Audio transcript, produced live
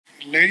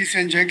Ladies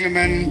and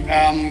gentlemen,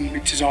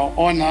 it is our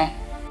honor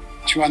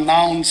to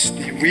announce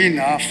the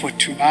winner for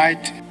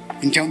tonight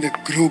in terms of the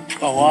group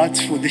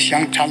awards for this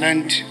young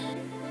talent.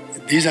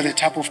 These are the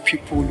type of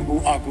people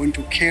who are going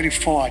to carry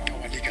forward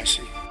our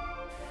legacy.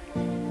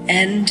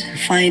 And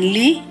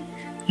finally,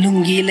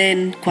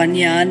 Lungile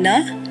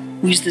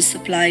Nkwanyana, who is the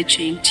supply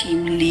chain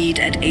team lead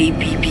at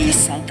ABB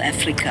South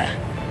Africa.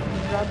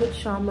 Robert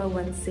Sharma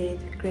once said,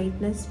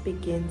 greatness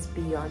begins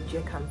beyond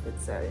your comfort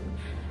zone.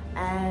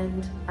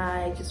 And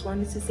I just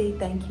wanted to say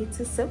thank you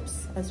to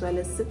Cips as well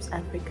as Cips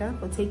Africa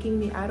for taking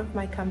me out of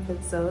my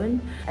comfort zone,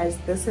 as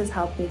this has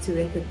helped me to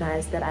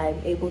recognize that I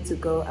am able to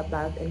go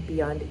above and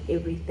beyond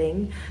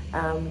everything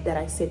that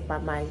I set my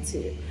mind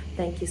to.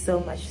 Thank you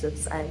so much,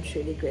 Cips. I am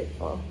truly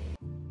grateful.